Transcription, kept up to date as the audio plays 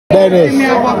Dennis,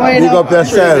 big up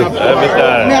yourself. Every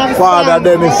time. Father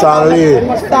Dennis and Lee.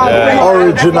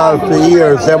 Original for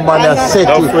years. Them man are set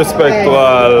it. Enough respect to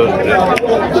all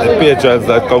the patrons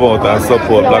that come out and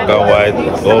support Black and White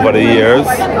over the years.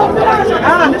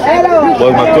 It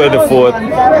was my 24th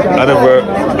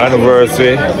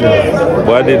anniversary,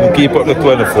 but I didn't keep up the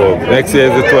 24th. Next year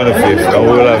is the 25th, and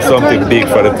we will have something big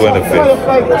for the 25th.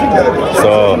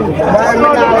 So,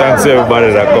 thanks to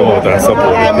everybody that come out and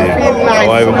support the team. I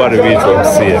want everybody to reach home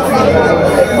safe.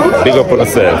 Big up on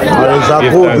yourself. It's a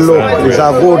good look. It's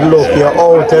a good look. You're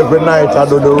out every night and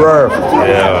do the work.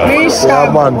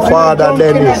 Yeah, man. Father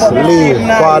Dennis, Lee,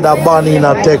 Father Bunny in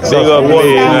Texas. Big up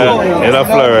Lee in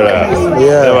Florida.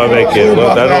 Yeah. Never make it.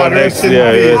 But I know next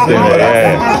year, yeah.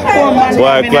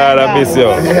 Boy, Clyde, I miss you.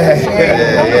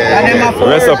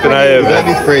 Rest up in heaven.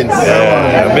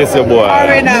 Yeah, I miss you, boy.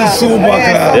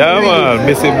 Yeah, man.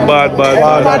 Miss him bad.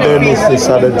 Father Dennis is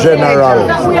the general.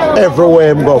 Everywhere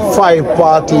him go, 5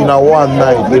 party in a one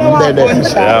night. Him dead. Yeah,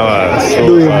 man. So,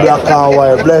 doing Black and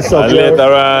White. Bless up. And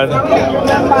later on, I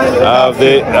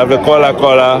have the color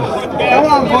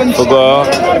to go.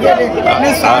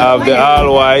 I have the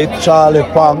all white. Charlie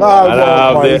Pong, all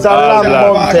black. It's a long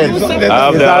mountain. I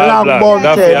have the all black.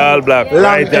 That's the all black. Long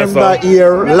right in the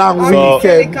ear, long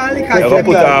weekend. I'm going to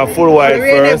put on full white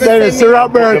first. Then it's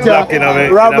Robert.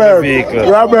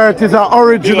 Robert is an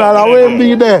original. I will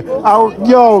be there.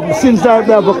 Yo, since I've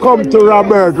never come to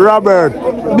Robert,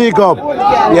 big up.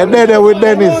 You're there with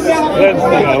Dennis.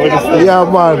 Yeah,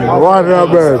 man. One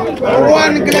Robert.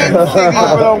 One Glenn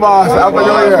singer.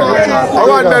 I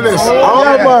want Dennis.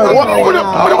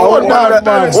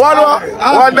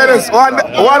 One Dennis. One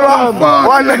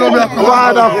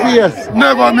face.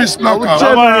 Never miss knockout.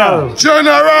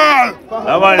 General.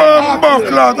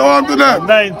 Buckler, I want to them.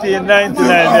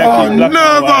 1999.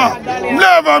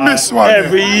 Never miss one.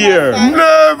 Every year.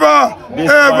 Never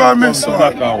miss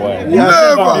one.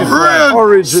 Never.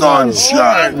 Rain,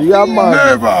 sunshine. Yeah, man.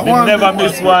 Never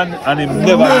miss one, and he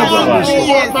never miss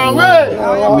one.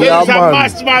 Yeah, man.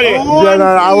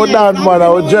 General, I would that man. I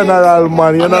would general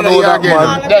man. You don't know that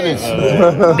man. Dennis.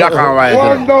 Black and white.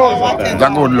 It's a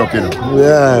good looking.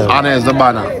 Yeah. And there's the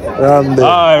banner. Randy.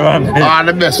 All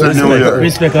the best in New Year.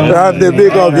 Randy,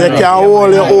 big up. You can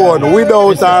hold your own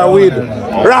without or with.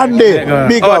 Randy,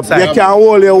 big up. You can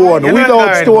hold your own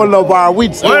without stone love or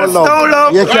with stone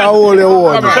love. You can hold your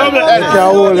own. You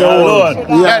can hold your own.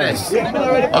 Dennis.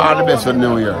 All the best for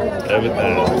New Year. Every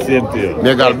time. Same to you.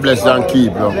 May God bless and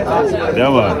keep you. Yeah,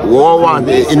 man. What we want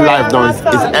in life now is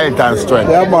health and strength.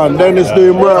 Yeah, man. Dennis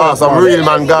doing well. Some real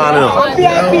man gone, you know.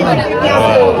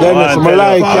 Dennis, I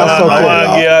like you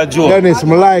so. Dennis, I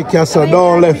like you so.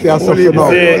 Don't left you so.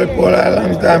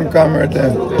 Long time come right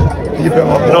there.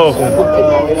 No,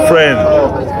 friend.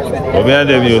 When me and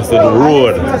them used to the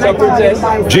road,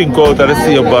 drink out of the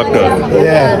same bottle.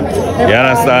 Yeah. You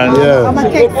understand? Yeah.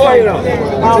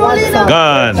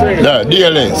 Gone. Yeah,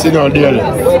 daily. Sit down daily.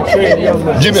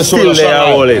 Jimmy Still there,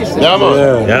 hold it. Yeah,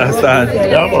 man. You understand?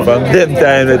 From them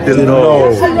time until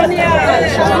now.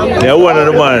 Yeah, one of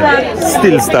the man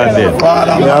still standing.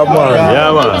 Yeah, man.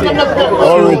 Yeah, man.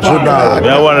 Original.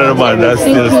 Yeah, one of the man that's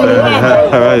still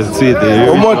standing. Alright, sweet.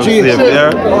 How much is it?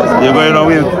 You're going on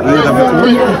with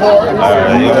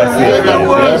alright, you can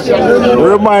see it.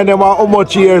 Remind them how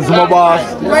much years, my boss?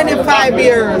 25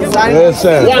 years. Yes,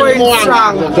 sir. Going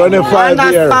strong. 25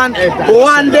 years.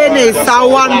 One Dennis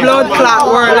and one blood clot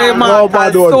world, man. No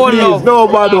bad one, please. No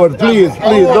bad one, please.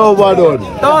 No bad one.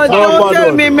 Don't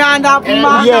tell me, man, that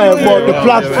man. Yeah, but the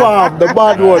platform, the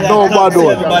bad one, no bad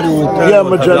one. Yeah,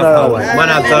 my general. Man,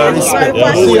 I have respect.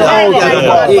 See you out there.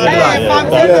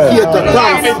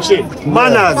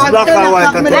 Manners, black and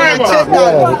white.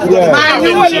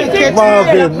 Yeah.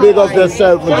 Marvin, big up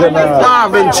yourself, my general.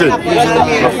 Marvin,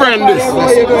 my friend this.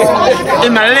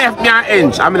 In the left hand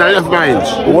inch, I'm in the left hand inch.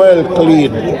 Well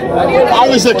clean. How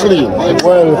is it clean?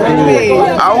 Well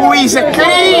clean. How is it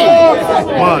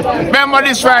clean? Remember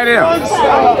this Friday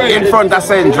in front of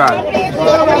Central.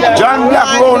 John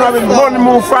Black round up in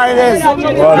Honeymoon Fridays.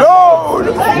 Lord!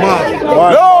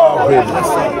 Lord!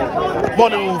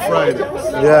 Honeymoon Friday.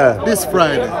 Yeah. This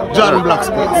Friday, John Black's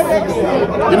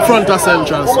place. In front of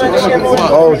Central Street.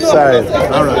 Outside.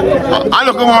 Alright. I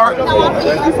look more.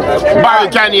 Barry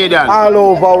Canadian. All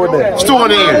over with them.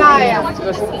 Stone Hill.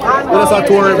 That's a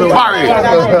tour everywhere. Barry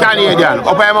Canadian.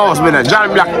 Up my house with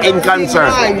John Black in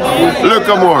concert. Look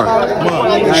more.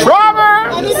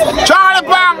 Robert! Charlie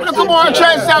Park, look more.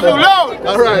 Trace Avenue. Load.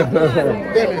 Alright.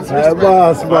 Hey,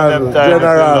 boss, man.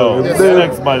 General.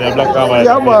 Next man, black and white.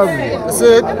 Yeah, man. See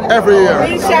it every year.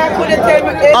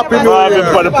 Happy New I've been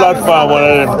Year. for the platform one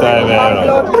of them time,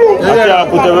 I can't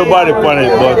put everybody on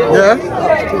it,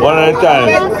 but one at a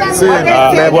time. See it.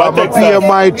 I pay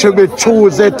my tribute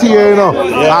Tuesday to you, you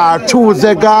know.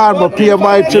 Tuesday gone, but pay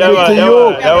my tribute to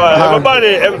you.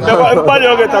 Everybody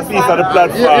will get a piece of the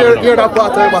platform. You're that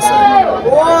part of myself.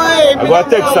 I got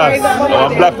Texas,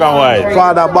 I'm black and white.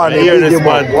 Father Bunny, I hear this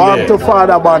man One to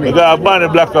Father Bunny. I got a band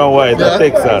in black and white in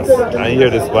Texas. I hear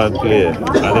this band play. And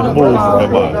it moves me,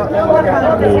 man.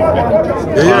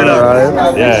 You hear that?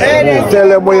 Alright. Yeah. Tell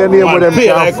them what your name Man, with them play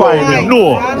can like find me. you.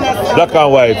 No. Black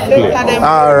and white play.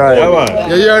 Alright. Yeah, man.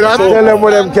 You hear that? Tell them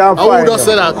what them can I would find just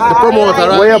say you. that. The promoter,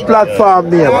 What right? your platform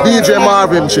name? DJ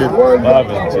Marvin shit.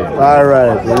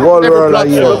 Alright. The whole Every world are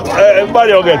here. platform.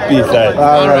 Everybody will get peace, right?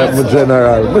 Alright, my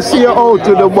general. I see you out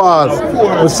to the boss.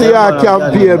 I see your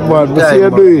campaign, man. I see you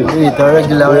do it. Eat a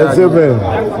regular. You see me?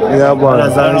 Yeah,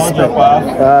 Manners man. and respect.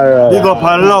 Alright. Big up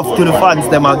and love to the fans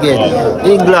them again.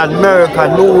 England,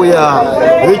 America, New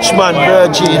York, Richmond,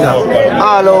 Virginia,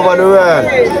 all over the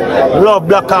world. Love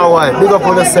black and white. Big up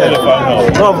on yourself.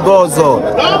 Love goes out.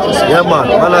 Yeah, man.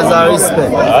 Manners and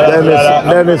respect.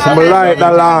 Dennis, me like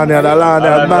the land here. The land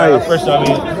here nice.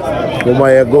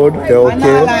 Mama, you good? You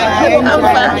okay? I'm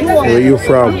fine. Where you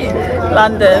from?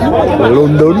 London.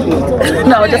 London?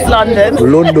 No, just London.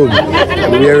 London.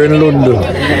 We're in London.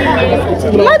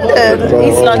 London.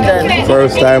 East London.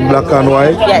 First time black and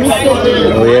white? Yes.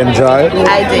 We enjoy?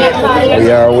 I did.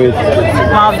 We are with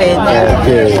Marvin.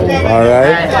 okay.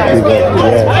 Alright.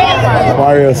 Yeah.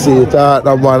 Mario see it out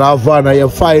no man. Havana, you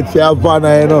fight for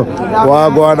Havana, you know. What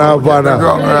go on Havana?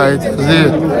 Wrong, right? See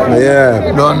it?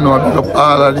 Yeah. Don't know that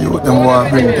all of the youth them want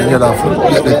to bring together for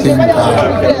get the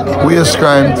thing waste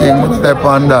crime thing, step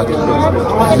on that.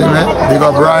 See me? Big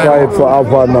up Rhyme. Fight for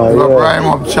Havana, Big up yeah. Rhyme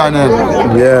up channel.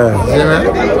 Yeah. See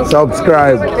me?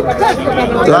 Subscribe.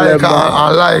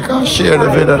 Like and share the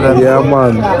video them. Yeah,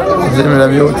 man. See me?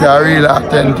 Them youth are really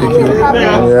authentic youth.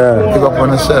 Yeah. Big up on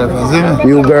yourself. See me?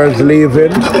 You girls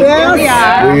leaving?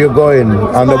 Yeah. Where you going?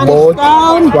 On the boat?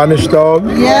 Spanish Town?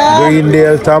 Yeah.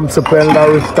 Greendale, Thompson,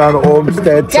 Lariston,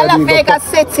 Homestead, Vegas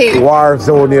City. War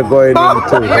zone you're going into.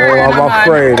 Oh, I'm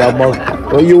afraid.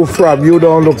 Where you from? You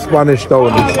don't look Spanish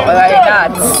Town.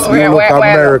 You look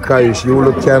America-ish. You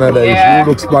look Canada-ish. Yeah. You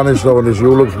look Spanish Town-ish.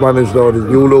 You look Spanish Town-ish.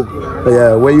 You look,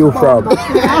 yeah. Where you from?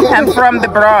 I'm from the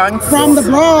Bronx. From the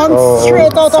Bronx, Oh.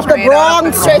 straight out of the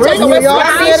Bronx, Straight out of New the York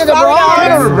Bronx. City, the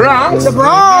Bronx, Bronx. the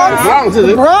Bronx, Bronx, is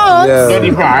it? Bronx.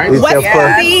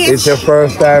 Yeah. It's your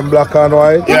first time black and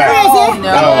white? Crazy?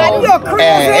 No. You're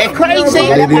crazy. Crazy.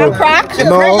 Did you? No. Crack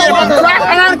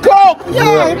and coke.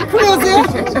 Yeah, you're crazy.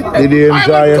 Did you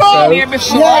enjoy yourself?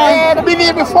 Yeah. Been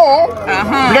here before.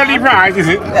 Bloody right, is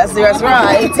it? That's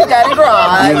right. You got it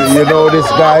right. You know this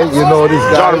guy? You know this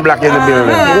guy? John Black in the building.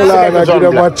 Well, I give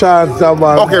him a chance,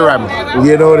 man. Okay, Ram.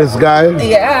 You know this guy?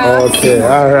 Yeah. Okay,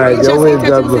 alright. You win,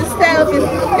 John.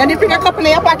 Can you bring a couple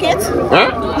in your pocket? Huh?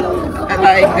 I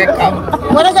like the cup.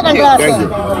 What is it, glass? Thank you.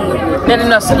 Then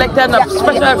no select enough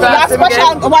special class.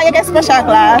 Why you get special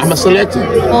class? I'm a selected.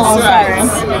 Oh,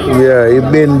 sorry. Yeah, he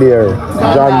been there.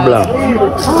 John Black. It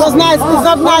was nice. It's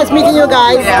not nice meeting you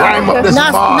guys. Rhyme up this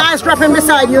Nice, bar. nice rapping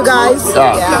beside you guys.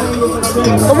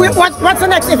 What's the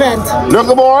next event?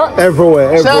 Look, boy.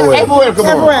 Everywhere. Everywhere, come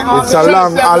on. Everywhere. It's a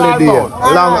long holiday.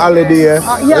 Long holiday.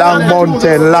 Long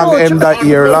mountain. Long end of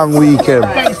year. Long weekend.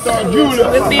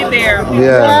 We'll be there.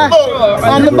 Yeah.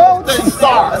 On the boat. 10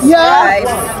 stars.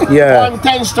 Yeah. Yeah.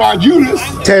 10-star Julius.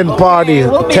 10 party.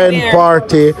 10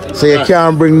 party. So you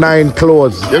can't bring 9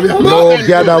 clothes. No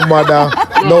gather mother.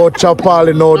 No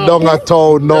chapali. No donga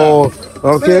toe. No.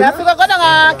 Okay?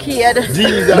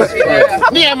 Jesus.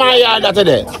 Near my yard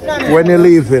today. When you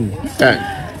leaving?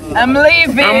 I'm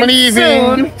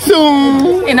leaving.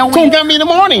 Soon. In a Soon week. can be in the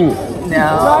morning.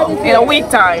 No. In a week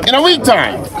time. In a week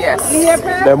time. Yes.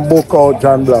 Them book out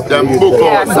John Black. Them book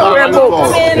Yeah, out. so we're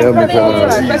booked. Yeah, me tell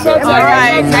you. All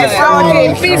right.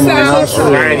 Peace out.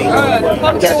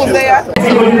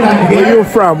 Where you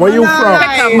from? Where you from?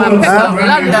 London.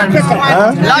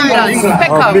 Huh? London.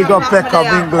 Oh, big up Peckham,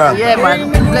 England. Yeah, man.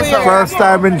 Bless up. First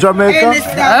time in Jamaica?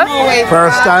 Huh?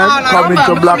 First time coming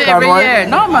to black and Every white? year.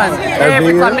 No, man.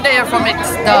 Every time I'm there from it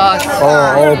starts.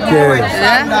 Oh, okay.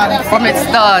 Yeah? From it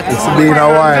starts. It's been a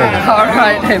while. All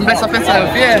right, then. Bless up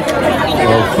yourself. Yeah.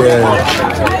 Okay.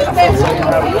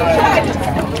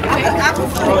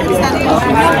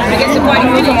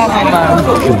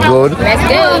 Good. Let's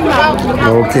go.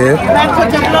 Okay.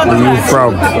 Where you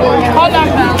from?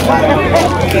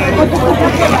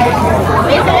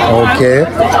 Okay.